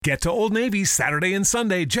Get to Old Navy Saturday and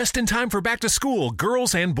Sunday just in time for back to school.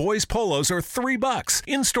 Girls and boys polos are $3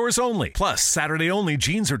 in stores only. Plus, Saturday only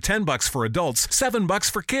jeans are $10 for adults, $7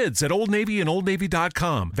 for kids at Old Navy and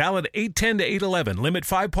OldNavy.com. Valid 8/10 to 8/11. Limit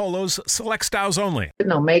 5 polos. Select styles only.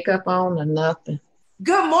 No makeup on or nothing.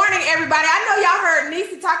 Good morning, everybody. I know y'all heard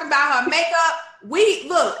Nisi talking about her makeup. We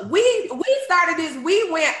started this. We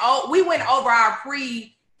went over our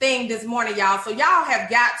pre thing this morning, y'all. So y'all have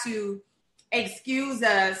got to excuse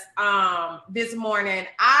us this morning.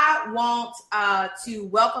 I want to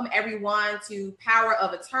welcome everyone to Power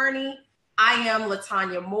of Attorney. I am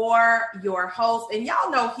LaTanya Moore, your host. And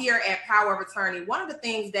y'all know here at Power of Attorney, one of the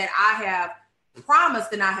things that I have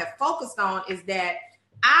promised and I have focused on is that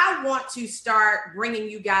I want to start bringing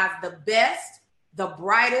you guys the best, the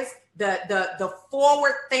brightest, the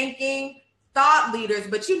forward-thinking thought leaders.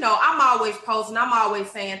 But you know, I'm always posting, I'm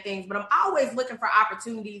always saying things, but I'm always looking for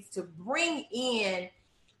opportunities to bring in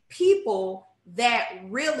people that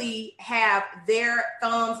really have their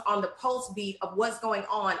thumbs on the pulse beat of what's going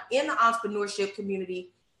on in the entrepreneurship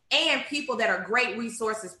community, and people that are great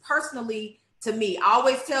resources personally to me. I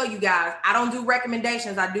always tell you guys, I don't do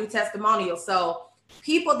recommendations, I do testimonials. So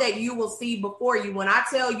people that you will see before you, when I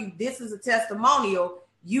tell you this is a testimonial,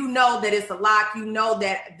 you know that it's a lock. You know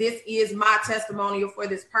that this is my testimonial for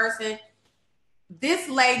this person. This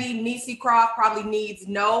lady, Nisi Croft, probably needs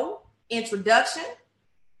no introduction,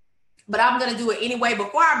 but I'm going to do it anyway.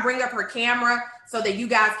 Before I bring up her camera so that you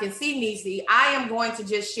guys can see Nisi, I am going to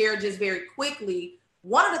just share just very quickly.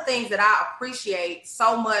 One of the things that I appreciate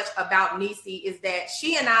so much about Nisi is that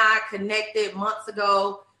she and I connected months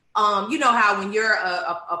ago. You know how when you're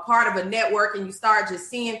a part of a network and you start just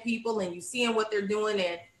seeing people and you seeing what they're doing,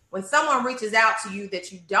 and when someone reaches out to you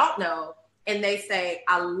that you don't know and they say,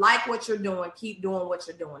 I like what you're doing, keep doing what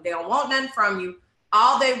you're doing. They don't want nothing from you.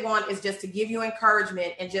 All they want is just to give you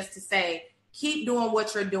encouragement and just to say, keep doing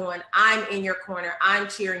what you're doing. I'm in your corner. I'm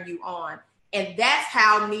cheering you on. And that's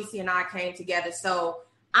how Nisi and I came together. So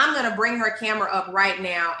I'm going to bring her camera up right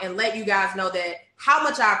now and let you guys know that how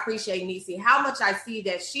much I appreciate Nisi, how much I see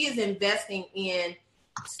that she is investing in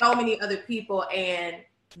so many other people. And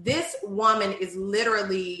this woman is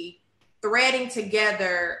literally threading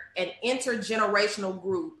together an intergenerational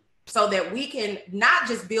group so that we can not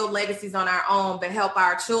just build legacies on our own, but help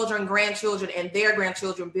our children, grandchildren, and their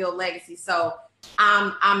grandchildren build legacies. So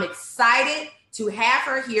I'm excited to have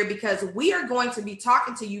her here because we are going to be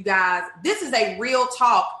talking to you guys. This is a real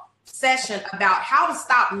talk session about how to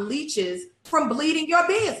stop leeches from bleeding your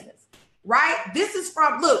business, right? This is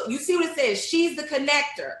from, look, you see what it says? She's the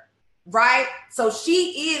connector, right? So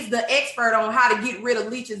she is the expert on how to get rid of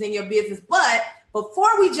leeches in your business. But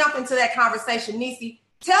before we jump into that conversation, Nisi,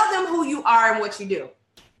 tell them who you are and what you do.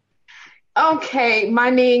 Okay, my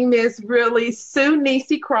name is really Sue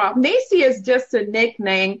Nisi Croft. Nisi is just a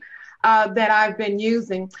nickname that I've been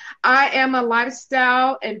using. I am a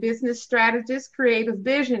lifestyle and business strategist, creative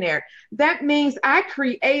visionary. That means I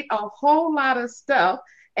create a whole lot of stuff,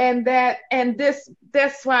 and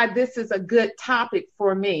that's why this is a good topic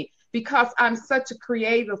for me, because I'm such a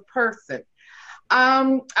creative person.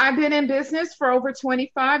 I've been in business for over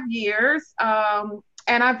 25 years, and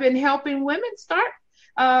I've been helping women start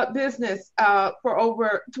business for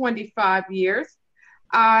over 25 years.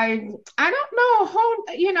 I don't know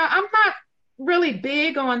I'm not really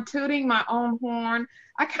big on tooting my own horn.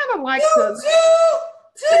 I kind of like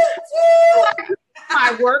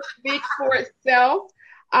my work speaks for itself.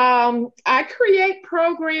 I create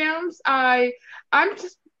programs. I'm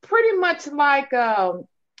just pretty much like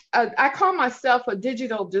I call myself a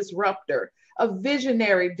digital disruptor, a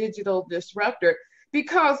visionary digital disruptor,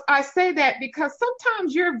 because I say that because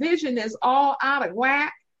sometimes your vision is all out of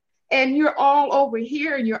whack. And you're all over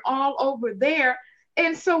here and you're all over there.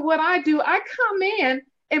 And so what I do, I come in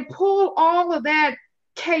and pull all of that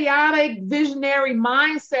chaotic visionary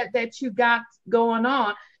mindset that you got going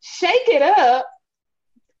on, shake it up,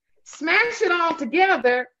 smash it all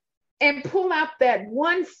together, and pull out that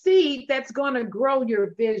one seed that's going to grow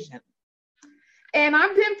your vision. And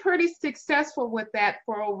I've been pretty successful with that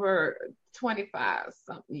for over 25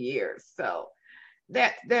 something years. So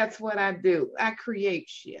that's what I do. I create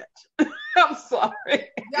shit. I'm sorry.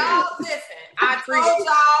 Y'all, listen, I told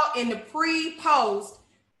y'all in the pre-post,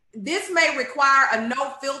 this may require a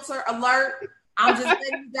no filter alert. I'm just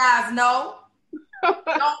letting you guys know.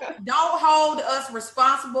 Don't hold us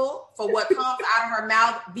responsible for what comes out of her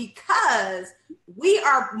mouth, because we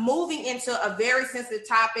are moving into a very sensitive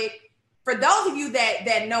topic. For those of you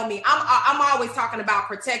that know me, I'm always talking about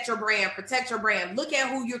protect your brand, protect your brand. Look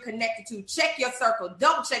at who you're connected to. Check your circle.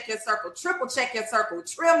 Double check your circle. Triple check your circle.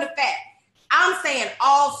 Trim the fat. I'm saying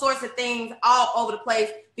all sorts of things all over the place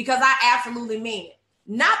because I absolutely mean it.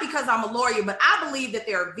 Not because I'm a lawyer, but I believe that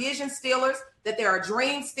there are vision stealers, that there are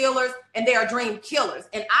dream stealers, and there are dream killers.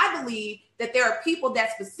 And I believe that there are people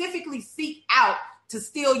that specifically seek out to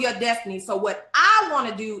steal your destiny. So what I want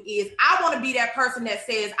to do is I want to be that person that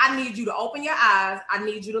says, I need you to open your eyes. I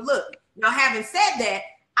need you to look. Now, having said that,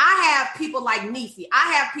 I have people like Niecy.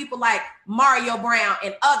 I have people like Mario Brown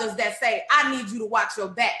and others that say, I need you to watch your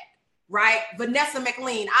back, right? Vanessa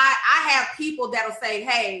McLean. I have people that'll say,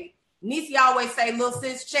 hey, Niecy always say, little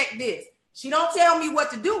sis, check this. She don't tell me what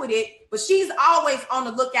to do with it, but she's always on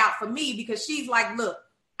the lookout for me because she's like, look,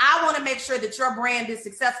 I want to make sure that your brand is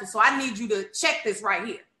successful. So I need you to check this right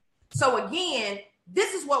here. So again,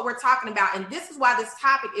 this is what we're talking about. And this is why this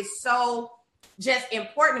topic is so just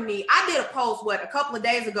important to me. I did a post, a couple of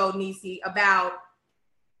days ago, Niecy, about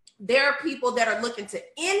there are people that are looking to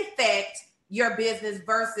infect your business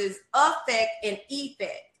versus affect and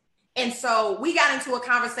effect. And so we got into a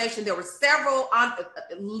conversation. There were several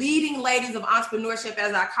leading ladies of entrepreneurship,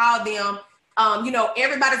 as I call them.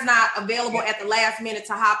 Everybody's not available at the last minute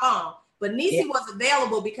to hop on. But Niecy was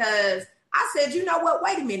available because I said, you know what?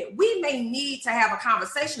 Wait a minute. We may need to have a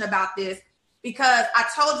conversation about this because I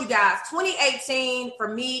told you guys 2018 for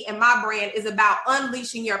me and my brand is about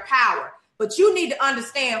unleashing your power. But you need to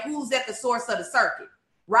understand who's at the source of the circuit,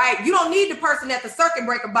 right? You don't need the person at the circuit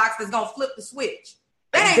breaker box that's going to flip the switch.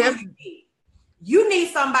 That ain't what you need. You need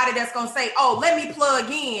somebody that's going to say, oh, let me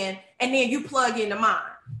plug in, and then you plug into mine.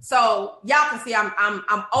 So y'all can see I'm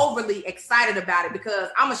overly excited about it because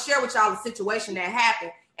I'm going to share with y'all a situation that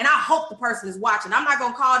happened, and I hope the person is watching. I'm not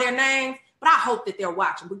going to call their names, but I hope that they're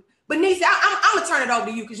watching. But Niecy, I'm going to turn it over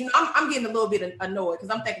to you because, I'm getting a little bit annoyed because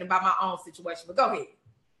I'm thinking about my own situation, but go ahead.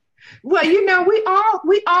 Well,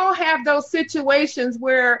 we all have those situations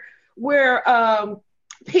where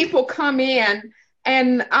people come in.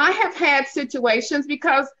 And I have had situations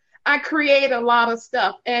because I create a lot of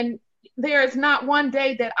stuff, and there is not one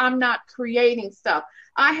day that I'm not creating stuff.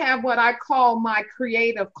 I have what I call my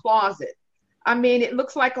creative closet. I mean, it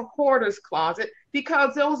looks like a hoarder's closet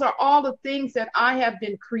because those are all the things that I have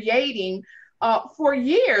been creating for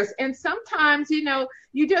years. And sometimes,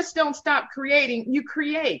 you just don't stop creating, you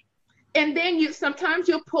create. And then sometimes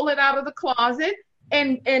you'll pull it out of the closet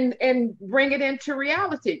and bring it into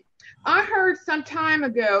reality. I heard some time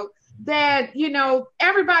ago that,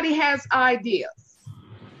 everybody has ideas.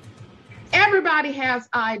 Everybody has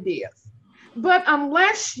ideas. But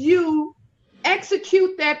unless you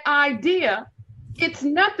execute that idea, it's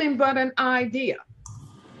nothing but an idea.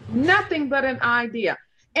 Nothing but an idea.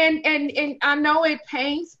 And I know it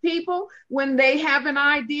pains people when they have an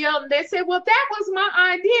idea and they say, well, that was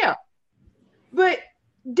my idea. But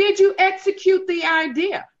did you execute the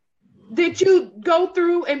idea? Did you go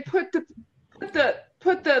through and put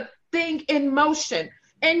the thing in motion?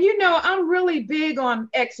 And I'm really big on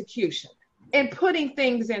execution and putting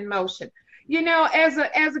things in motion. As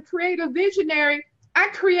a creative visionary, I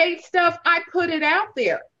create stuff, I put it out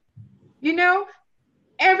there.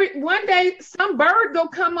 One day some bird will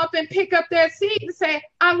come up and pick up that seed and say,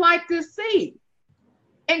 I like this seed.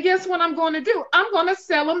 And guess what I'm going to do? I'm going to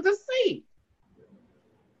sell them the seed.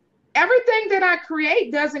 Everything that I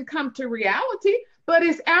create doesn't come to reality, but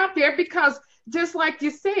it's out there because just like you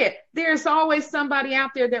said, there's always somebody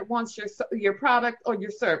out there that wants your product or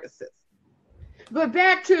your services. But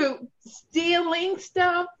back to stealing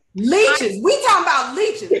stuff. Leeches. We talking about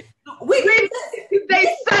leeches. They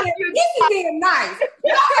suck you. Niecy being nice.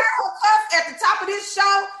 Y'all heard her cuss at the top of this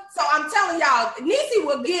show. So I'm telling y'all, Niecy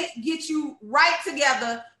will get you right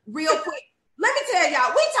together real quick. Let me tell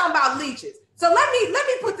y'all, we talking about leeches. So let me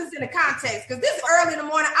put this in a context because this is early in the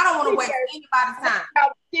morning. I don't want to waste anybody's time.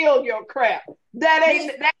 I'll steal your crap. That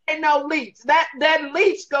ain't no leech. That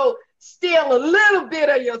leech go steal a little bit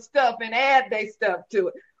of your stuff and add their stuff to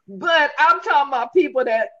it. But I'm talking about people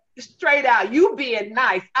that straight out, you being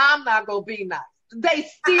nice. I'm not gonna be nice. They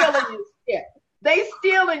stealing your stuff. They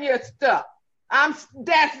stealing your stuff.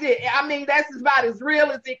 That's it. I mean, that's about as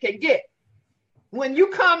real as it can get. When you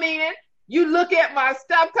come in, you look at my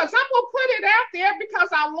stuff because I'm going to put it out there because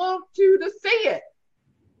I want you to see it.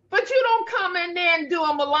 But you don't come in there and do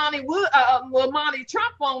a Melania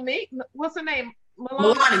Trump on me. What's her name?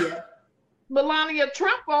 Melania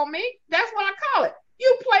Trump on me. That's what I call it.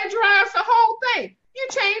 You plagiarize the whole thing. You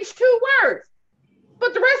change 2 words.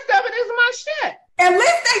 But the rest of it is my shit. At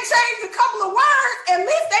least they changed a couple of words. At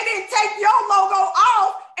least they didn't take your logo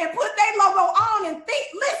off and put their logo on and think,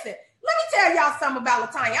 listen. Let me tell y'all something about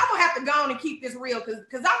Latanya. I'm going to have to go on and keep this real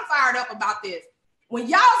because I'm fired up about this. When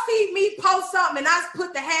y'all see me post something and I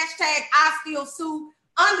put the hashtag I still sue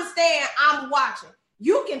understand I'm watching.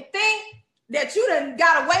 You can think that you done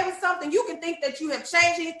got away with something. You can think that you have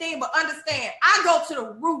changed anything, but understand, I go to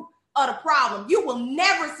the root of the problem. You will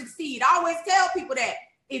never succeed. I always tell people that.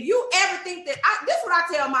 If you ever think that, this is what I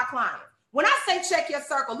tell my clients. When I say check your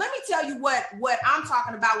circle, let me tell you what I'm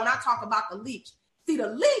talking about when I talk about the leech. See, the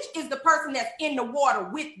leech is the person that's in the water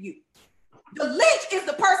with you. The leech is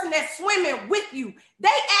the person that's swimming with you. They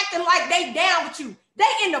acting like they down with you. They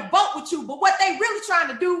in the boat with you. But what they really trying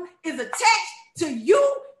to do is attach to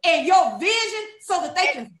you and your vision so that they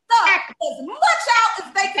can suck as much out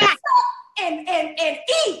as they can suck and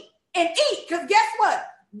eat. Because guess what?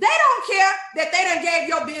 They don't care that they done gave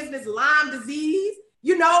your business Lyme disease,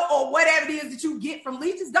 or whatever it is that you get from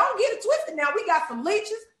leeches. Don't get it twisted now. We got some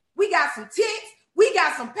leeches. We got some ticks. We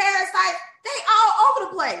got some parasites. They all over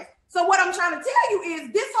the place. So what I'm trying to tell you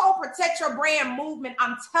is this whole protect your brand movement,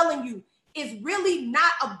 I'm telling you, is really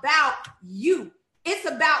not about you. It's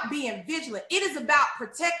about being vigilant. It is about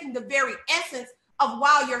protecting the very essence of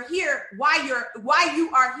why you're here, why you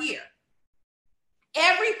are here.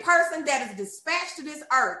 Every person that is dispatched to this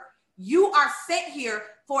earth, you are sent here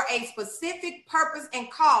for a specific purpose and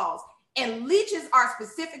cause. And leeches are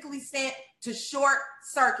specifically sent to short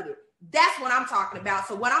circuit it. That's what I'm talking about.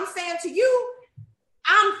 So what I'm saying to you,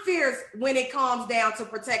 I'm fierce when it comes down to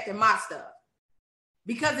protecting my stuff.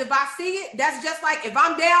 Because if I see it, that's just like if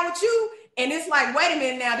I'm down with you and it's like, wait a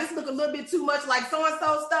minute now, this look a little bit too much like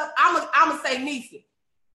so-and-so stuff. I'm going to say, Niecy,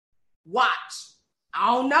 watch. I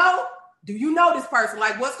don't know. Do you know this person?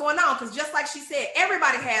 Like, what's going on? Because just like she said,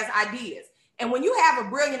 everybody has ideas. And when you have a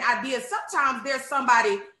brilliant idea, sometimes there's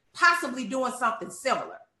somebody possibly doing something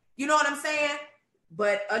similar. You know what I'm saying?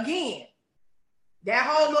 But again, that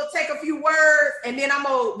whole little take a few words and then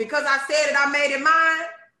because I said it, I made it mine.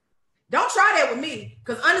 Don't try that with me.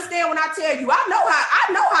 Because understand when I tell you, I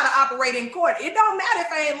know how to operate in court. It don't matter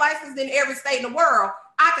if I ain't licensed in every state in the world.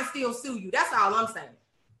 I can still sue you. That's all I'm saying.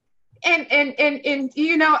 And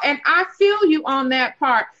I feel you on that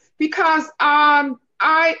part because I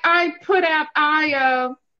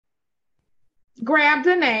grabbed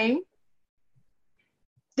a name,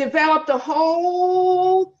 developed a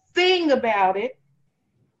whole thing about it,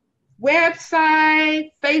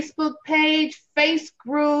 website, Facebook page, face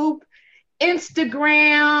group,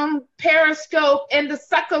 Instagram, Periscope, and the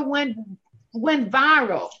sucker went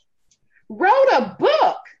viral. Wrote a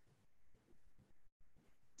book.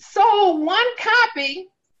 Sold one copy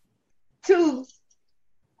to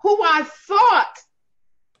who I thought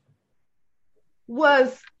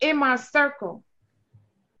was in my circle,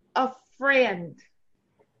 a friend.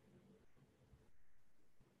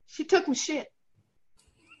 She took my shit.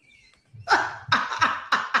 I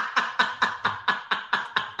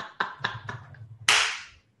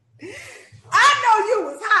know you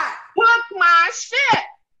was hot. Took my shit.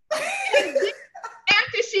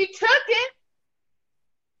 After she took it,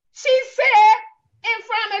 she said in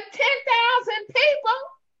front of 10,000 people,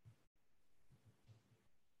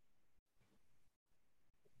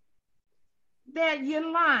 that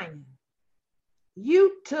you're lying.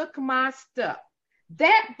 You took my stuff.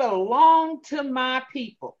 That belonged to my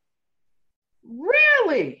people.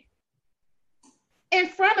 Really? In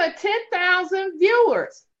front of 10,000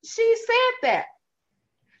 viewers. She said that.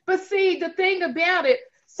 But see, the thing about it,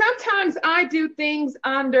 sometimes I do things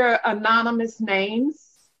under anonymous names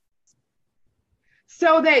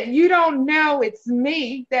so that you don't know it's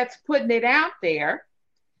me that's putting it out there.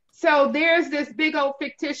 So there's this big old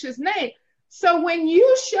fictitious name. So when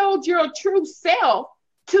you showed your true self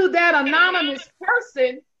to that anonymous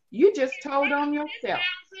person, you just told on yourself. 10,000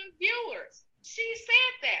 viewers. She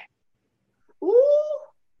said that. Ooh,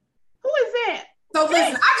 who is that? So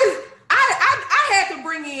listen, I had to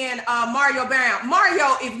bring in Mario Brown.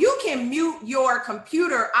 Mario, if you can mute your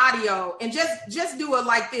computer audio and just do it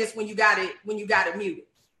like this when you got it muted.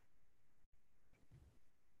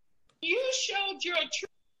 You showed your true.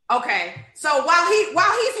 Okay, so while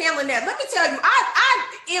he's handling that, let me tell you,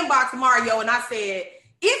 I inboxed Mario and I said,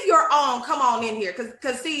 if you're on, come on in here,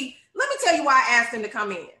 because see, let me tell you why I asked him to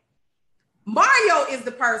come in. Mario is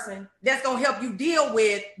the person that's gonna help you deal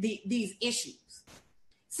with these issues.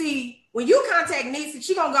 See, when you contact Niecy,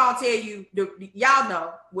 she gonna go and tell you, y'all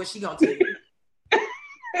know what she gonna tell you.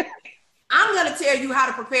 I'm gonna tell you how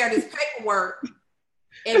to prepare this paperwork.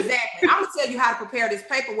 Exactly, I'm gonna tell you how to prepare this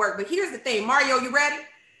paperwork. But here's the thing, Mario, you ready?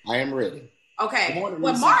 I am ready. Okay.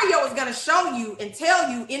 What Mario is going to show you and tell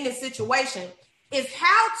you in this situation is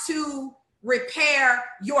how to repair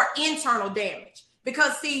your internal damage.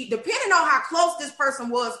 Because see, depending on how close this person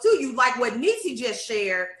was to you, like what Niecy just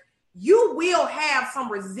shared, you will have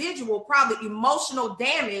some residual, probably emotional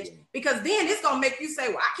damage because then it's going to make you say,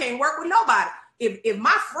 well, I can't work with nobody. If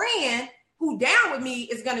my friend who down with me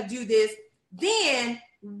is going to do this, then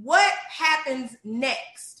what happens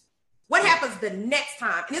next? What happens the next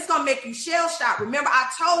time? And it's going to make you shell shocked. Remember, I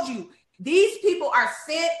told you, these people are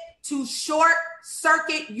sent to short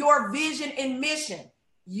circuit your vision and mission.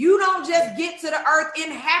 You don't just get to the earth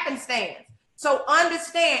in happenstance. So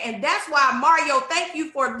understand, and that's why, Mario, thank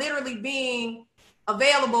you for literally being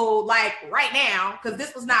available like right now, because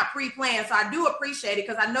this was not pre-planned. So I do appreciate it,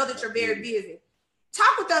 because I know that you're very busy.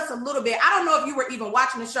 Talk with us a little bit. I don't know if you were even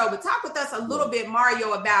watching the show, but talk with us a little bit,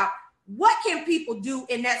 Mario, about what can people do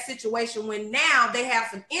in that situation when now they have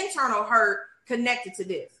some internal hurt connected to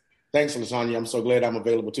this. Thanks, LaTonya. I'm so glad I'm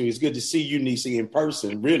available too. It's good to see you, Nisi, in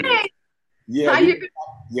person. Really. Hey. Yeah,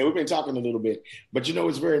 we've been talking a little bit, but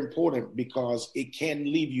it's very important because it can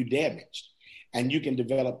leave you damaged and you can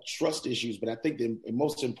develop trust issues. But I think the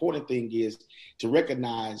most important thing is to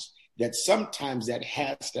recognize that sometimes that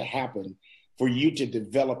has to happen for you to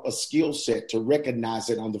develop a skill set to recognize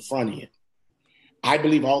it on the front end. I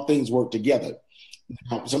believe all things work together.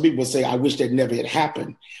 Now, some people say, I wish that never had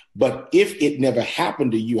happened. But if it never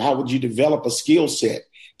happened to you, how would you develop a skill set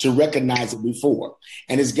to recognize it before?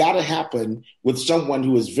 And it's got to happen with someone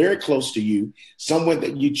who is very close to you, someone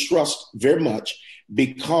that you trust very much,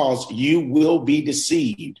 because you will be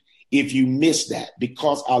deceived if you miss that,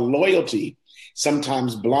 because our loyalty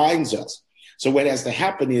sometimes blinds us. So what has to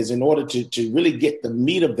happen is, in order to really get the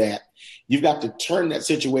meat of that, you've got to turn that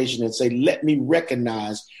situation and say, let me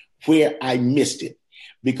recognize where I missed it.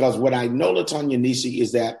 Because what I know, LaTonya, Nisi,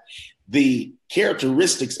 is that the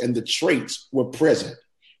characteristics and the traits were present.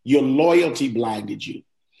 Your loyalty blinded you.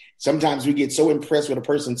 Sometimes we get so impressed with a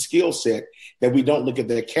person's skill set that we don't look at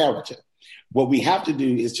their character. What we have to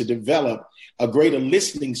do is to develop a greater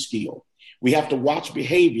listening skill. We have to watch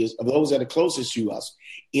behaviors of those that are closest to us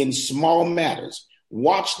in small matters.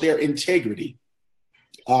 Watch their integrity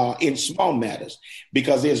in small matters,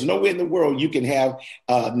 because there's nowhere in the world you can have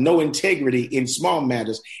no integrity in small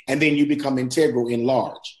matters and then you become integral in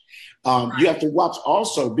large. You have to watch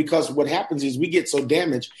also, because what happens is we get so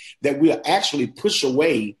damaged that we'll actually push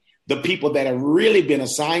away the people that have really been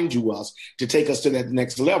assigned to us to take us to that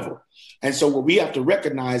next level. And so what we have to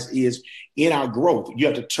recognize is, in our growth, you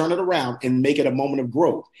have to turn it around and make it a moment of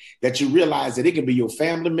growth, that you realize that it can be your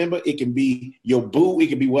family member, it can be your boo, it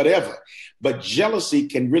can be whatever. But jealousy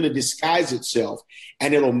can really disguise itself,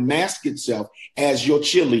 and it'll mask itself as your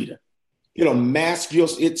cheerleader. It'll mask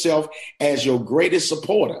itself as your greatest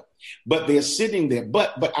supporter. But they're sitting there.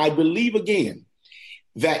 But I believe again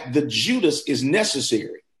that the Judas is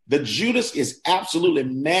necessary. The Judas is absolutely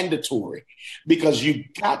mandatory, because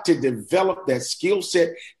you've got to develop that skill set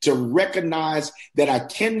to recognize that I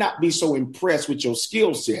cannot be so impressed with your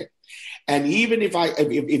skill set. And even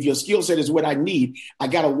if your skill set is what I need, I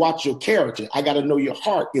got to watch your character. I got to know your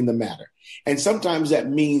heart in the matter. And sometimes that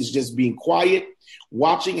means just being quiet,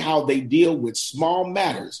 watching how they deal with small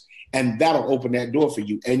matters, and that'll open that door for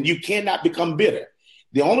you. And you cannot become bitter.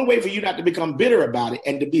 The only way for you not to become bitter about it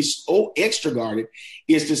and to be so extra guarded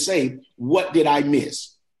is to say, what did I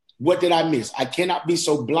miss? What did I miss? I cannot be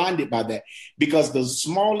so blinded by that, because the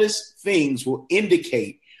smallest things will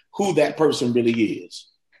indicate who that person really is.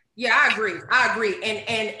 Yeah, I agree.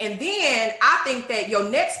 And then I think that your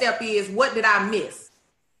next step is, what did I miss?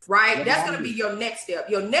 Right? That's going to be your next step.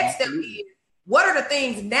 Your next step is, what are the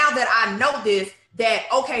things now that I know this, that,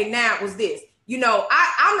 okay, now it was this. You know,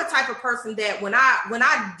 I'm the type of person that when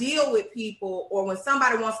I deal with people, or when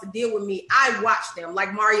somebody wants to deal with me, I watch them.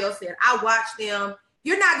 Like Mario said, I watch them.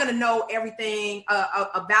 You're not going to know everything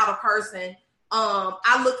about a person.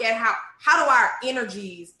 I look at how do our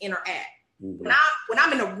energies interact. Mm-hmm. When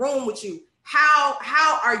I'm in a room with you, how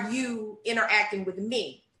are you interacting with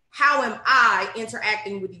me? How am I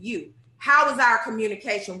interacting with you? How is our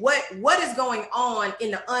communication? What is going on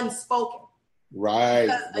in the unspoken? Right.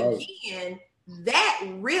 Because again, that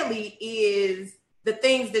really is the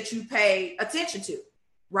things that you pay attention to,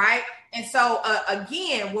 right? And so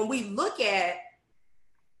again, when we look at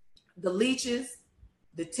the leeches,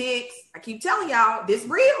 the ticks, I keep telling y'all, this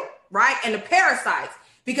real, right? And the parasites,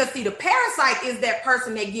 because see, the parasite is that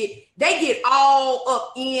person that they get all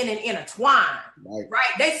up in and intertwined,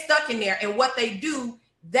 right? They stuck in there, and what they do,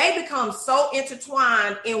 they become so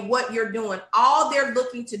intertwined in what you're doing. All they're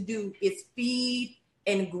looking to do is feed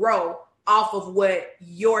and grow off of what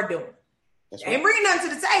you're doing. That's right. Ain't bringing nothing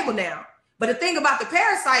to the table now. But the thing about the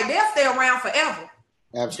parasite, they'll stay around forever.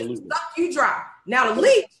 Absolutely. Suck you dry. Now the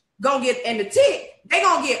leech gonna get, and the tick, they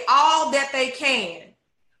gonna get all that they can.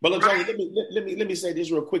 But look, let me say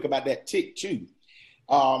this real quick about that tick too.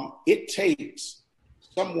 It takes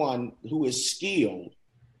someone who is skilled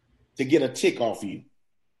to get a tick off you.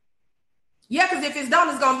 Yeah, because if it's done,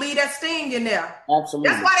 it's gonna leave that sting in there. Absolutely.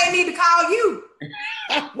 That's why they need to call you.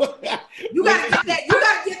 You gotta get that. You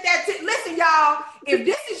gotta get that. Listen, y'all. If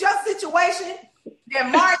this is your situation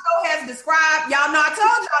that Mario has described, y'all know I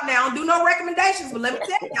told y'all now. Don't do no recommendations, but let me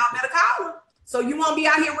tell you, y'all better call him. So you won't be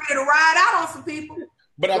out here ready to ride out on some people.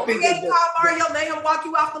 But I think call Mario, let him walk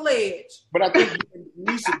you off the ledge. But I think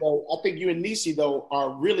you and Nisi though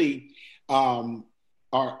are really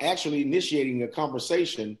are actually initiating a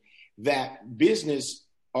conversation that business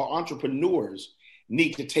or entrepreneurs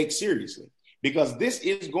need to take seriously, because this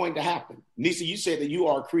is going to happen. Nisi, you said that you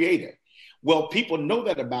are a creator. Well, people know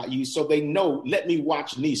that about you, so they know, let me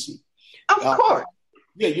watch Nisi. Of course.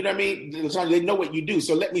 Yeah, you know what I mean? They know what you do,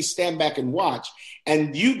 so let me stand back and watch.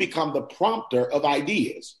 And you become the prompter of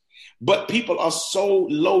ideas. But people are so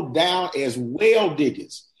low down as well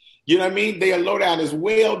diggers. You know what I mean? They are low down as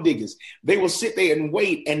well diggers. They will sit there and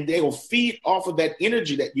wait, and they will feed off of that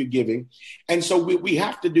energy that you're giving. And so what we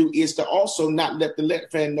have to do is to also not let the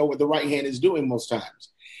left hand know what the right hand is doing most times,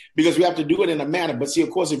 because we have to do it in a manner. But see,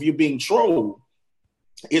 of course, if you're being trolled,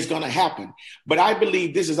 it's going to happen. But I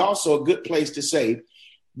believe this is also a good place to say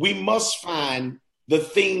we must find the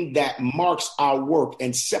thing that marks our work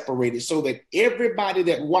and separate it so that everybody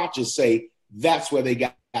that watches say that's where they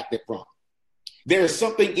got it from. There is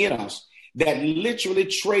something in us that literally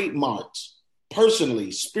trademarks, personally,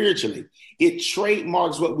 spiritually, it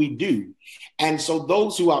trademarks what we do. And so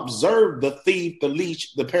those who observe the thief, the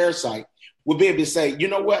leech, the parasite will be able to say, you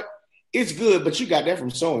know what? It's good, but you got that from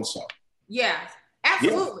so-and-so. Yeah,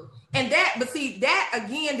 absolutely. Yeah. And that, but see, that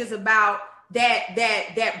again is about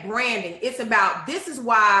that branding. It's about, this is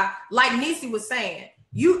why, like Nisi was saying,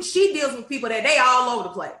 she deals with people that they all over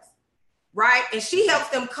the place. Right? And she helps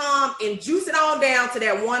them come and juice it on down to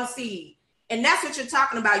that one seed. And that's what you're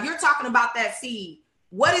talking about. You're talking about that seed.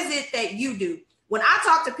 What is it that you do? When I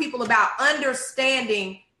talk to people about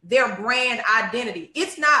understanding their brand identity,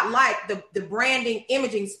 it's not like the branding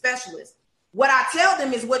imaging specialist. What I tell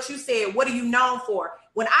them is what you said. What are you known for?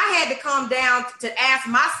 When I had to come down to ask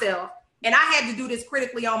myself, and I had to do this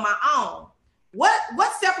critically on my own,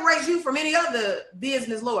 what separates you from any other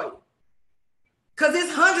business lawyer? Because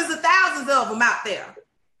there's hundreds of thousands of them out there.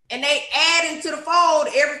 And they add into the fold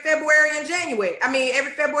every February and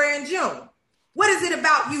June. What is it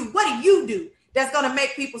about you? What do you do that's going to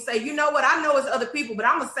make people say, you know what? I know it's other people, but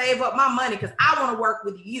I'm going to save up my money because I want to work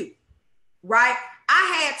with you. Right?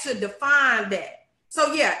 I had to define that.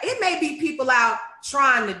 So yeah, it may be people out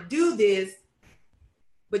trying to do this,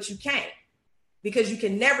 but you can't, because you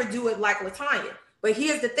can never do it like LaTanya. But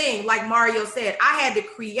here's the thing, like Mario said, I had to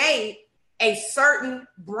create a certain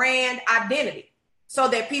brand identity so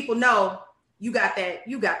that people know you got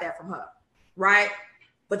that from her, right?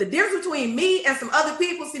 But the difference between me and some other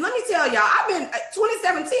people, see, let me tell y'all, I've been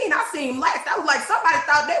 2017, I seen lax. I was like, somebody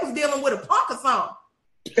thought they was dealing with a punk or something.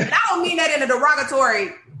 And I don't mean that in a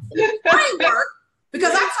derogatory framework,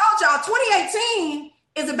 because I told y'all 2018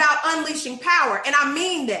 is about unleashing power, and I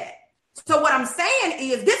mean that. So what I'm saying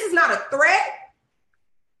is, this is not a threat.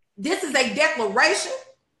 This is a declaration.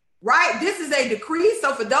 Right? This is a decree.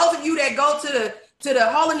 So for those of you that go to the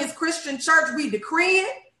Holiness Christian Church, we decree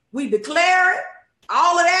it, we declare it,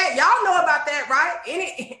 all of that. Y'all know about that, right?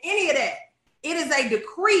 Any of that. It is a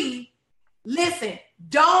decree. Listen,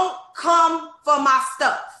 don't come for my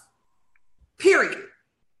stuff. Period.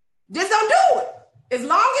 Just don't do it. As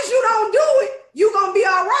long as you don't do it, you're going to be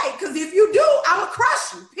all right. Because if you do, I'm going to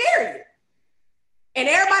crush you. Period. And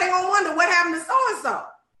everybody going to wonder what happened to so-and-so.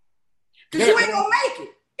 Because you ain't going to make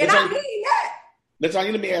it. And I mean that.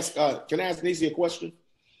 LaTanya, let me ask, can I ask Nisi a question?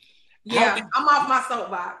 Yeah, I'm off my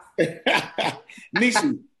soapbox.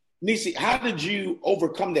 Nisi, how did you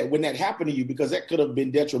overcome that when that happened to you? Because that could have been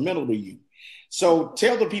detrimental to you. So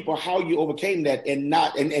tell the people how you overcame that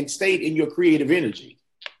and stayed in your creative energy.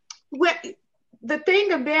 Well, the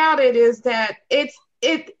thing about it is that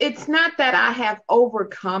it's not that I have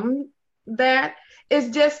overcome that. It's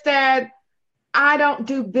just that I don't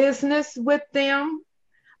do business with them.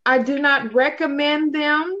 I do not recommend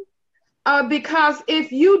them because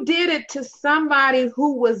if you did it to somebody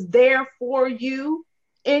who was there for you,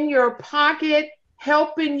 in your pocket,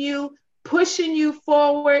 helping you, pushing you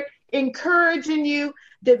forward, encouraging you,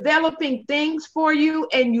 developing things for you,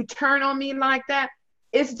 and you turn on me like that,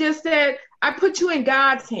 it's just that I put you in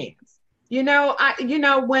God's hands.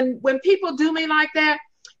 When people do me like that,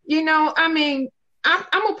 I'm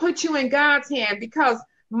gonna put you in God's hand, because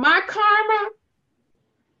my karma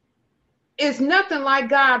is nothing like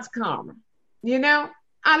God's karma.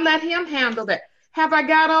 I let him handle that. Have I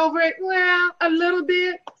got over it? Well, a little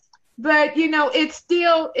bit, but it's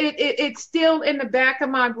still it's still in the back of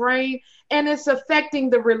my brain, and it's affecting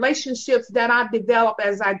the relationships that I develop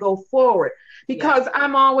as I go forward, because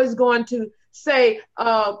I'm always going to say,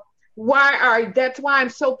 that's why I'm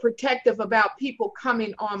so protective about people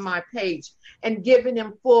coming on my page and giving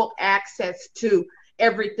them full access to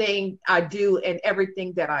everything I do and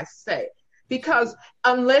everything that I say. Because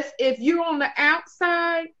if you're on the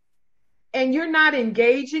outside and you're not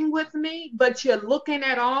engaging with me, but you're looking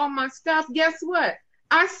at all my stuff, guess what?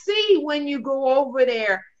 I see when you go over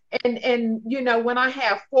there and when I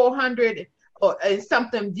have 400 or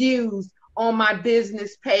something views on my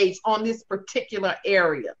business page on this particular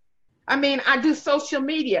area. I mean, I do social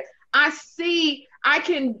media. I see,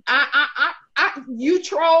 you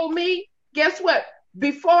troll me. Guess what?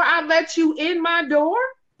 Before I let you in my door,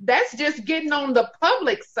 that's just getting on the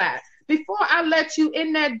public side. Before I let you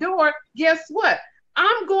in that door, guess what?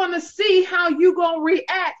 I'm going to see how you going to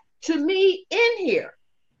react to me in here.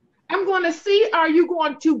 I'm going to see, are you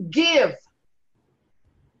going to give?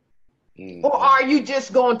 Or are you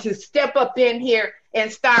just going to step up in here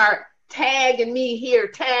and start tagging me here,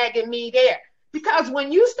 tagging me there? Because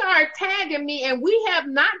when you start tagging me and we have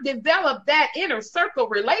not developed that inner circle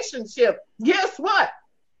relationship, guess what?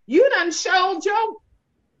 You done showed your...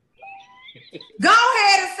 Go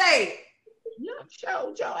ahead and say it. You done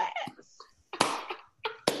showed your ass.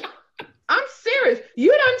 I'm serious.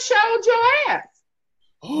 You done showed your ass.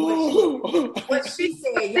 What she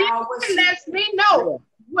said, y'all. It lets me know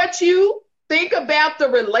what you think about the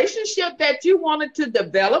relationship that you wanted to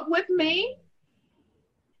develop with me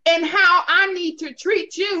and how I need to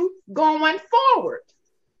treat you going forward.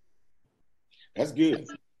 That's good.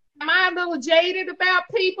 Am I a little jaded about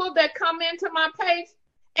people that come into my page?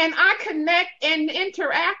 And I connect and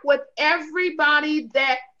interact with everybody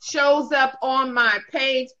that shows up on my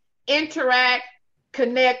page. Interact,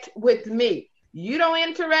 connect with me. You don't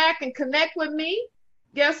interact and connect with me,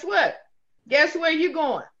 guess what? Guess where you're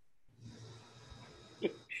going?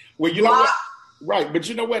 Well, you know what? Right, but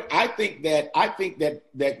you know what? I think that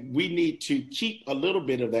we need to keep a little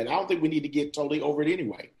bit of that. I don't think we need to get totally over it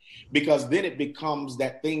anyway, because then it becomes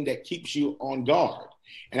that thing that keeps you on guard.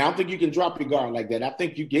 And I don't think you can drop your guard like that. I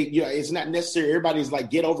think it's not necessary. Everybody's like,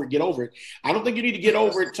 get over it. I don't think you need to get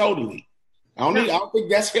over it totally. I don't think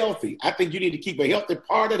that's healthy. I think you need to keep a healthy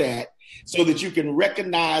part of that so that you can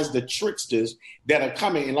recognize the tricksters that are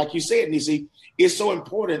coming. And like you said, Nisi, it's so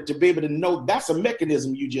important to be able to know that's a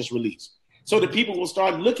mechanism you just released, so that people will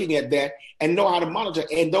start looking at that and know how to monitor,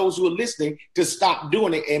 and those who are listening to stop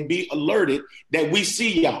doing it and be alerted that we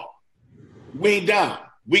see y'all. We ain't done.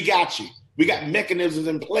 We got you. We got mechanisms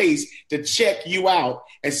in place to check you out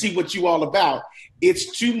and see what you all about.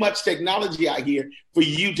 It's too much technology out here for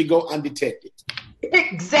you to go undetected.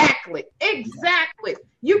 Exactly.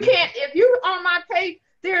 You can't, if you're on my page,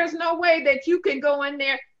 there is no way that you can go in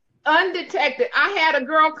there undetected. I had a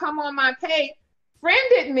girl come on my page,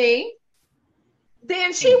 friended me.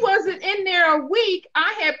 Then she wasn't in there a week.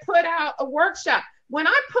 I had put out a workshop. When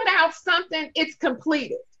I put out something, it's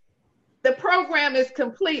completed. The program is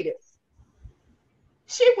completed.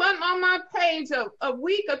 She wasn't on my page a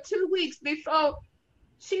week or 2 weeks before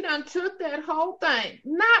she done took that whole thing.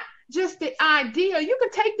 Not just the idea. You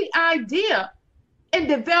can take the idea and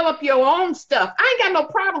develop your own stuff. I ain't got no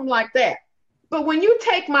problem like that. But when you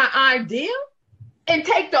take my idea and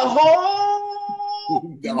take the whole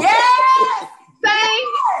thing,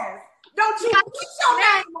 don't you put your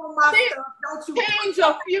name on my stuff? Don't you change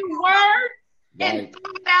a few words and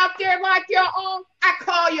put it out there like your own? I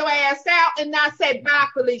call your ass out and I say, bye,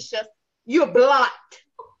 Felicia. You're blocked.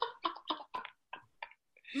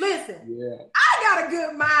 Listen, I got a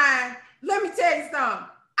good mind. Let me tell you something.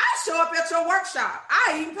 I show up at your workshop.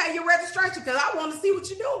 I even pay your registration because I want to see what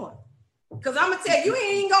you're doing. Because I'm going to tell you, you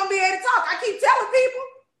ain't going to be able to talk. I keep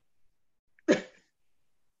telling people,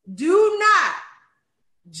 do not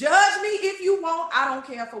judge me if you want. I don't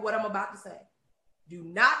care for what I'm about to say. Do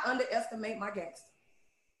not underestimate my gangster.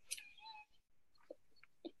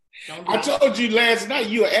 I told you last night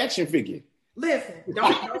you're an action figure. Listen,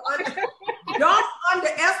 don't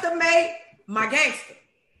underestimate my gangster.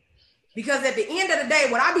 Because at the end of the day,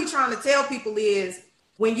 what I be trying to tell people is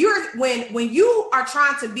when you are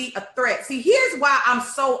trying to be a threat. See, here's why I'm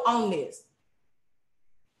so on this.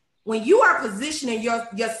 When you are positioning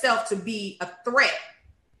yourself to be a threat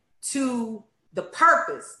to the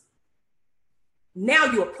purpose, now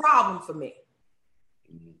you're a problem for me.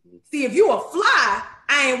 See, if you a fly,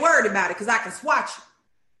 I ain't worried about it because I can swat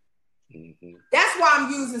you. That's why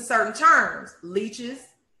I'm using certain terms: leeches,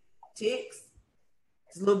 ticks,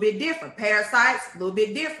 It's a little bit different. Parasites, a little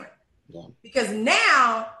bit different. Yeah. Because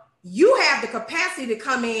now you have the capacity to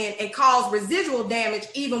come in and cause residual damage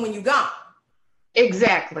even when you're gone.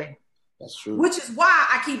 Exactly. That's true. Which is why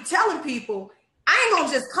I keep telling people, I ain't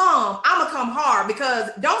gonna just come, I'm gonna come hard, because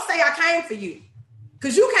don't say I came for you.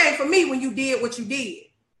 Because you came for me when you did what you did.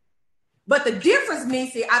 But the difference,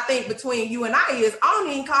 Nisi, I think between you and I is I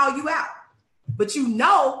don't even call you out. But you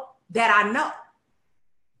know that I know.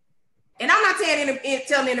 And I'm not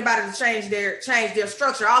telling anybody to change their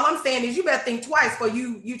structure. All I'm saying is you better think twice before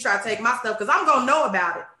you try to take my stuff, because I'm gonna know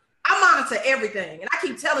about it. I monitor everything, and I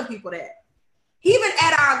keep telling people that. Even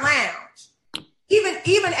at our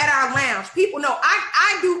lounge, people know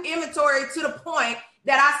I do inventory to the point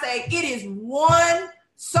that I say it is one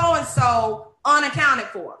so-and-so unaccounted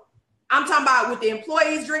for. I'm talking about with the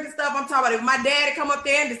employees drinking stuff. I'm talking about if my daddy come up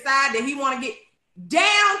there and decide that he want to get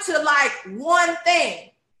down to like one thing.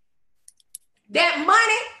 That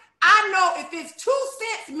money, I know if it's 2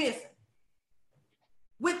 cents missing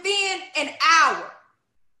within an hour,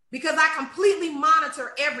 because I completely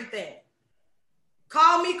monitor everything.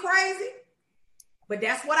 Call me crazy, but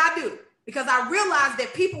that's what I do, because I realize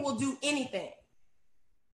that people will do anything.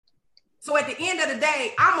 So at the end of the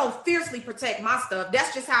day, I'm gonna fiercely protect my stuff.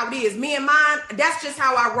 That's just how it is. Me and mine, that's just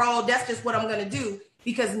how I roll. That's just what I'm gonna do,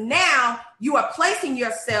 because now you are placing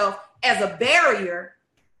yourself as a barrier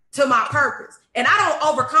to my purpose. And I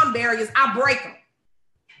don't overcome barriers, I break them.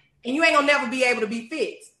 And you ain't gonna never be able to be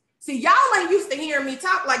fixed. See, y'all ain't used to hearing me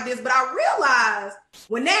talk like this, but I realized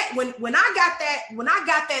when I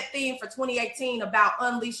got that theme for 2018 about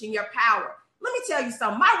unleashing your power, let me tell you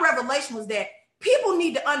something. My revelation was that people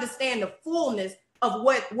need to understand the fullness of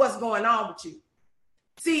what's going on with you.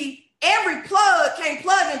 See, every plug can't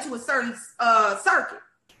plug into a certain circuit,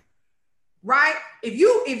 right? If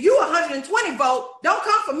you 120 volt, don't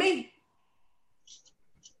come for me.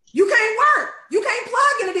 You can't work. You can't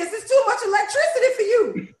plug into this. It's too much electricity for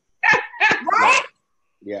you. Right?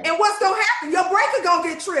 Yeah. And what's gonna happen? Your breaker gonna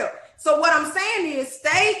get tripped. So what I'm saying is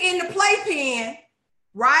stay in the playpen,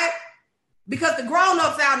 right? Because the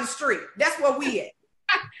grown-ups out in the street. That's where we at.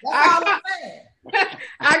 That's all I'm saying.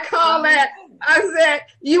 I call that. I said,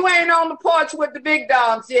 you ain't on the porch with the big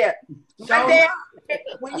dogs yet. My dad,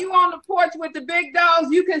 when you on the porch with the big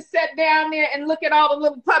dogs, you can sit down there and look at all the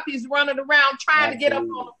little puppies running around trying to get up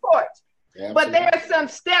on the porch. Absolutely. But there are some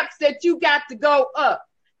steps that you got to go up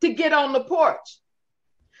to get on the porch.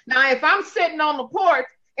 Now, if I'm sitting on the porch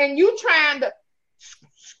and you trying to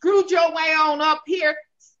screw your way on up here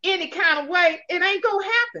any kind of way, it ain't gonna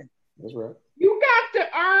happen. That's right. You got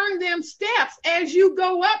to earn them steps as you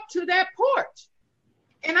go up to that porch.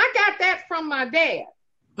 And I got that from my dad.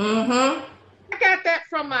 Mm-hmm. I got that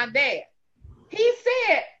from my dad. He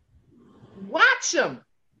said, watch them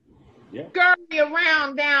scurry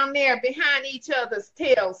around down there behind each other's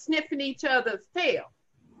tails, sniffing each other's tail.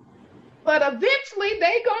 But eventually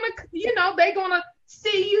they gonna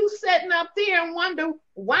see you sitting up there and wonder,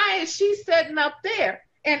 why is she sitting up there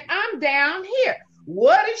and I'm down here?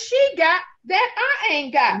 What has she got that I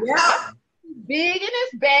ain't got? Yeah. Big and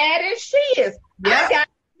as bad as she is. Yeah. I got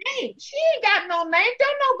a name. She ain't got no name.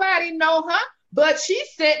 Don't nobody know her, but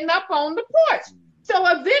she's sitting up on the porch. So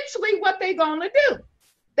eventually what they gonna do?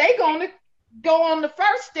 They gonna go on the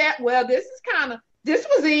first step. Well, this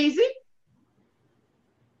was easy.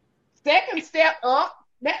 Second step up,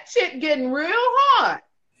 that shit getting real hard.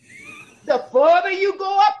 The further you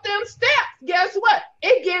go up them steps, guess what?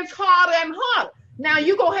 It gets harder and harder. Now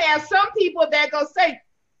you gonna have some people that go say,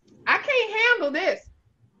 I can't handle this.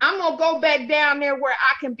 I'm gonna go back down there where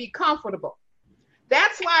I can be comfortable.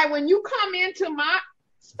 That's why when you come into my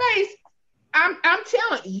space, I'm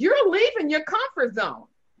telling you, you're leaving your comfort zone.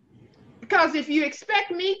 Because if you expect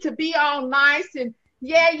me to be all nice and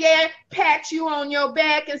pat you on your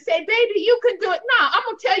back and say, baby, you can do it. No, I'm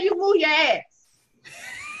going to tell you, move your ass.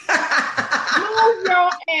 Move your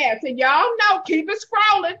ass. And y'all know, keep it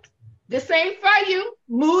scrolling. This ain't for you.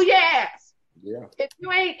 Move your ass. Yeah. If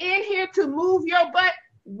you ain't in here to move your butt,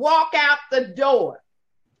 walk out the door.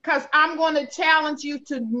 Because I'm going to challenge you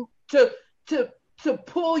to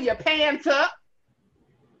pull your pants up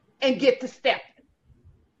and get to stepping.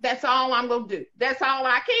 That's all I'm going to do. That's all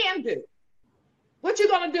I can do. What you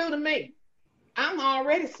gonna do to me? I'm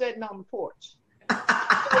already sitting on the porch. So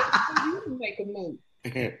you can make a move.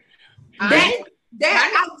 I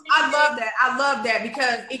love that. I love that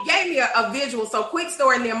because it gave me a visual. So quick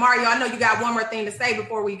story in there, Mario. I know you got one more thing to say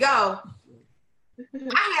before we go.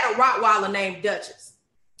 I had a Rottweiler named Duchess.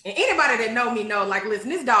 And anybody that know me know, like, listen,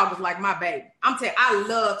 this dog was like my baby. I'm telling you, I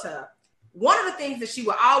loved her. One of the things that she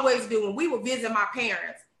would always do when we would visit my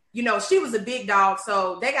parents, you know, she was a big dog.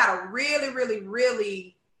 So they got a really, really,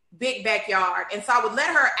 really big backyard. And so I would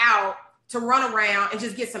let her out to run around and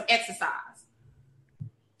just get some exercise.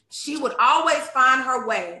 She would always find her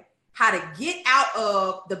way how to get out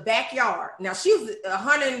of the backyard. Now she was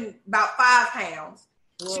 105 pounds.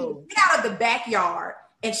 Whoa. She would get out of the backyard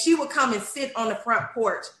and she would come and sit on the front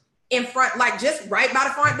porch in front, like just right by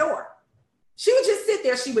the front door. She would just sit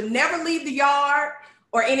there. She would never leave the yard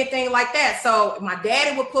or anything like that. So my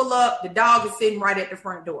daddy would pull up, the dog is sitting right at the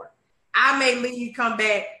front door. I may leave, come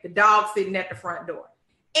back, the dog sitting at the front door.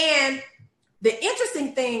 And the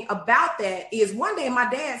interesting thing about that is one day my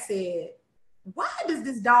dad said, why does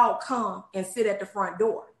this dog come and sit at the front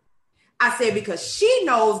door? I said, because she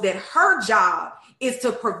knows that her job is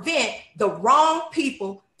to prevent the wrong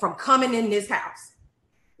people from coming in this house.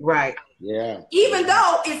 Right. Yeah. Even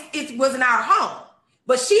though it wasn't our home,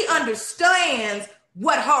 but she understands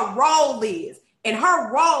what her role is. And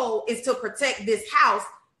her role is to protect this house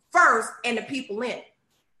first and the people in it.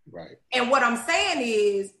 Right. And what I'm saying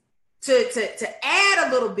is to add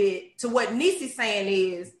a little bit to what Nisi's saying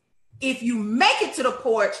is, if you make it to the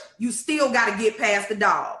porch, you still got to get past the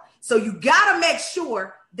dog. So you got to make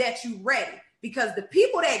sure that you're ready, because the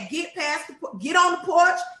people that get on the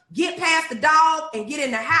porch, get past the dog and get in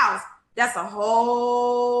the house, that's a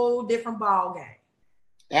whole different ball game.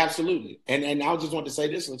 Absolutely. And I just want to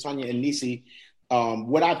say this, LaTonya and Nisi,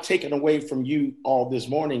 what I've taken away from you all this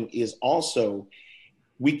morning is also,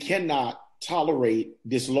 we cannot tolerate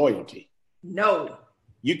disloyalty. No.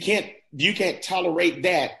 You can't tolerate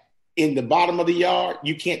that in the bottom of the yard.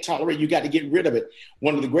 You can't tolerate, you got to get rid of it.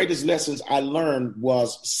 One of the greatest lessons I learned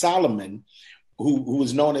was Solomon, who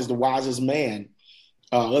was known as the wisest man,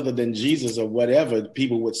 other than Jesus or whatever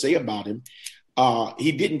people would say about him.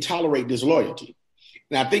 He didn't tolerate disloyalty.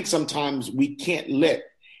 And I think sometimes we can't let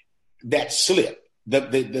that slip.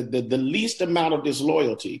 The least amount of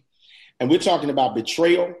disloyalty, and we're talking about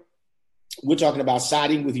betrayal, we're talking about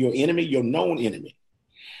siding with your enemy, your known enemy,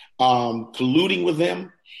 colluding with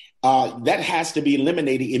them, that has to be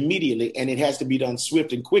eliminated immediately, and it has to be done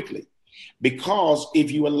swift and quickly. Because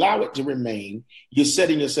if you allow it to remain, you're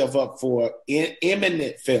setting yourself up for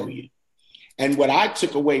imminent failure. And what I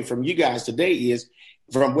took away from you guys today is,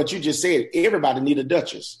 from what you just said, everybody needs a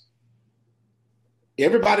Duchess.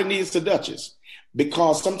 Everybody needs a Duchess,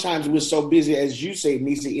 because sometimes we're so busy, as you say,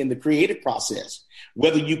 Nisi, in the creative process.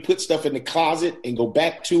 Whether you put stuff in the closet and go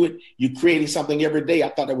back to it, you're creating something every day. I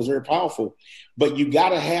thought that was very powerful. But you got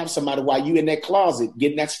to have somebody while you in that closet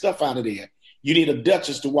getting that stuff out of there. You need a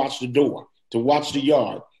Duchess to watch the door, to watch the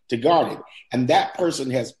yard, to guard it. And that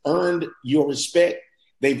person has earned your respect.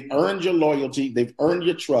 They've earned your loyalty. They've earned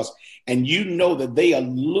your trust. And you know that they are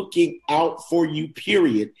looking out for you,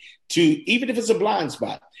 period, to, even if it's a blind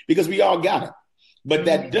spot, because we all got it. But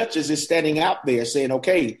that Duchess is standing out there saying,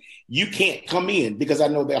 okay, you can't come in, because I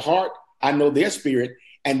know their heart, I know their spirit,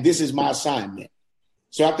 and this is my assignment.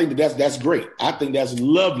 So I think that's great. I think that's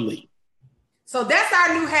lovely. So that's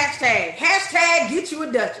our new hashtag. Hashtag get you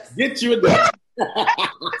a Duchess. Get you a Duchess.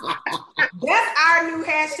 That's our new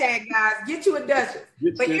hashtag, guys. Get you a Duchess.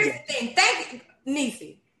 But here's the thing. Thank you,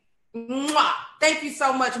 Nisi. Mwah. Thank you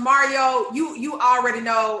so much, Mario. You already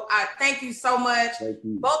know. Thank you so much,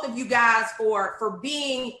 both of you guys, for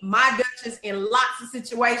being my Duchess in lots of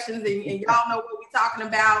situations, and y'all know what we're talking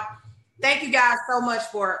about. Thank you guys so much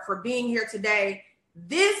for being here today.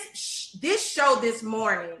 This show this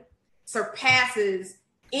morning surpasses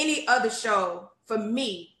any other show for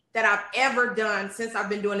me that I've ever done since I've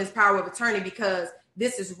been doing this Power of Attorney, because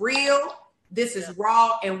this is real, this is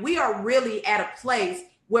raw, and we are really at a place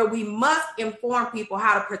where we must inform people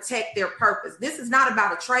how to protect their purpose. This is not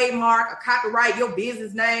about a trademark, a copyright, your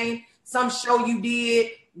business name, some show you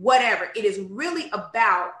did, whatever. It is really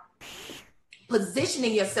about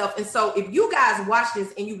positioning yourself. And so if you guys watch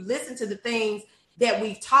this and you listen to the things that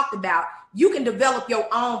we've talked about, you can develop your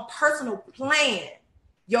own personal plan,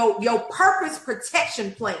 your purpose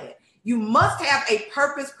protection plan. You must have a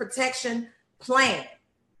purpose protection plan.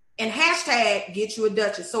 And hashtag get you a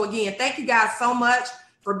Duchess. So again, thank you guys so much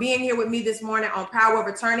for being here with me this morning on Power of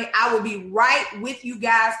Attorney. I will be right with you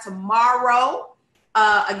guys tomorrow.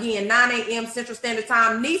 Again, 9 a.m. Central Standard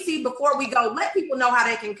Time. Nisi, before we go, let people know how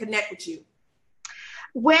they can connect with you.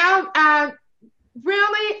 Well,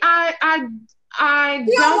 really, I don't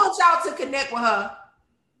want y'all to connect with her.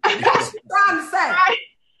 That's what I'm trying to say.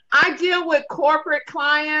 I deal with corporate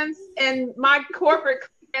clients, and my corporate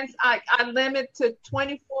clients, I limit to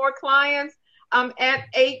 24 clients. I'm at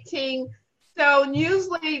 18. So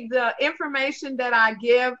usually the information that I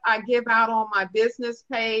give out on my business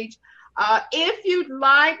page. If you'd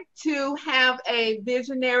like to have a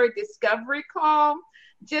visionary discovery call,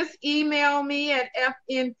 just email me at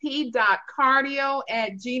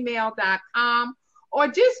fnp.cardio@gmail.com, or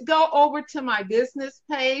just go over to my business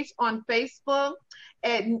page on Facebook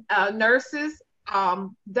at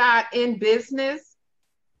nurses.inbusiness,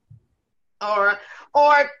 or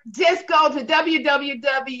just go to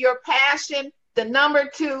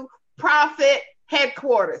www.yourpassion2profit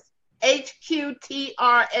headquarters,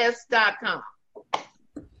 HQTRS.com.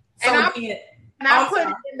 And I put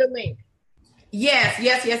it in the link. Yes.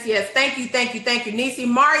 Thank you. Nisi,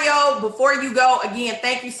 Mario, before you go, again,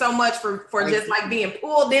 thank you so much for just like being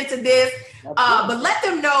pulled into this. But let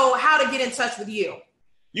them know how to get in touch with you.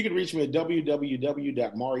 You can reach me at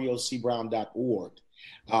www.mariocbrown.org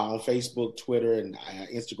on Facebook, Twitter, and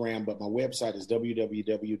Instagram. But my website is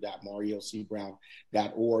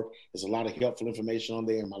www.mariocbrown.org. There's a lot of helpful information on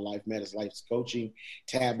there. My Life Matters Life Coaching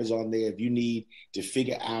tab is on there. If you need to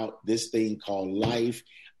figure out this thing called life,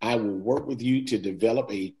 I will work with you to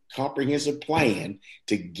develop a comprehensive plan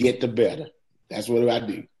to get to better. That's what I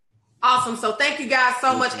do. Awesome. So thank you guys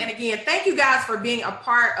so much. And again, thank you guys for being a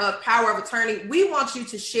part of Power of Attorney. We want you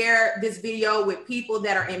to share this video with people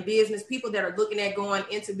that are in business, people that are looking at going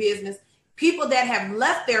into business, people that have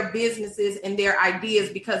left their businesses and their ideas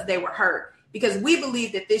because they were hurt. Because we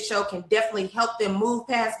believe that this show can definitely help them move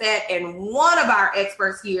past that. And one of our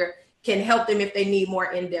experts here can help them if they need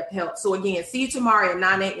more in-depth help. So again, see you tomorrow at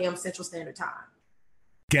 9 a.m. Central Standard Time.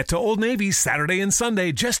 Get to Old Navy Saturday and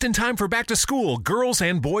Sunday just in time for back to school. Girls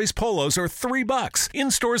and boys polos are $3. In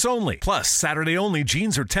stores only. Plus, Saturday only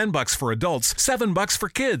jeans are $10 for adults, $7 for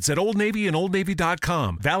kids at Old Navy and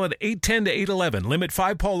OldNavy.com. Valid 8/10 to 8/11. Limit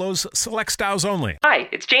 5 polos. Select styles only. Hi,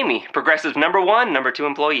 it's Jamie, Progressive #1, #2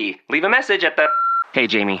 employee. Leave a message at the... Hey,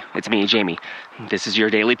 Jamie. It's me, Jamie. This is your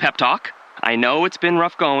daily pep talk. I know it's been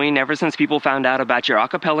rough going ever since people found out about your a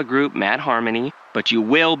cappella group, Mad Harmony, but you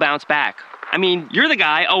will bounce back. I mean, you're the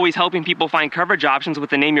guy always helping people find coverage options with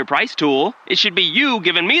the Name Your Price tool. It should be you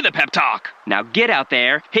giving me the pep talk. Now get out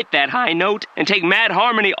there, hit that high note, and take Mad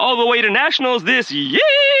Harmony all the way to nationals this year.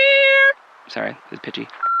 Sorry, it's pitchy.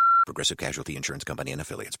 Progressive Casualty Insurance Company and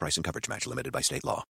affiliates. Price and coverage match limited by state law.